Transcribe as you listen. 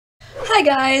Hi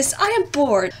guys, I am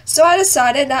bored, so I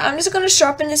decided that I'm just going to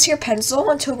sharpen this here pencil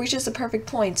until it reaches the perfect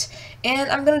point. And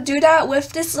I'm going to do that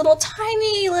with this little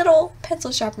tiny little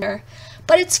pencil sharpener.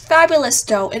 But it's fabulous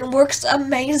though, and works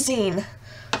amazing.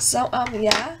 So,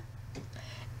 yeah.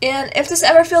 And if this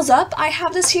ever fills up, I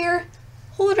have this here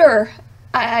holder.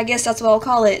 I guess that's what I'll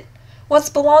call it. Once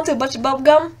belonged to a bunch of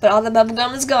bubblegum, but all the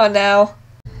bubblegum is gone now.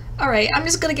 Alright, I'm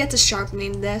just going to get to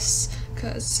sharpening this,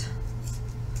 because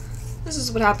this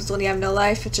is what happens when you have no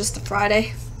life. It's just a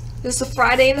Friday. This is a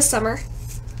Friday in the summer.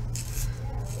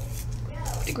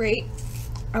 Pretty great.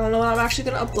 I don't know when I'm actually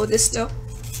going to upload this though.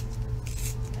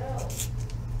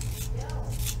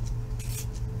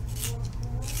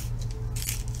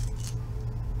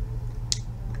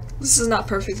 This is not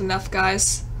perfect enough,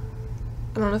 guys.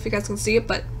 I don't know if you guys can see it,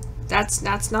 but that's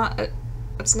not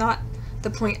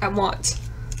the point I want.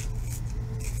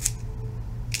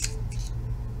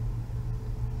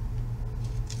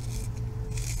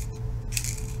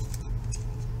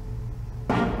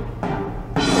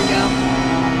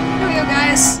 There we go,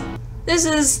 guys. This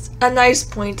is a nice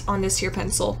point on this here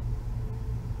pencil.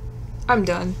 I'm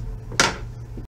done.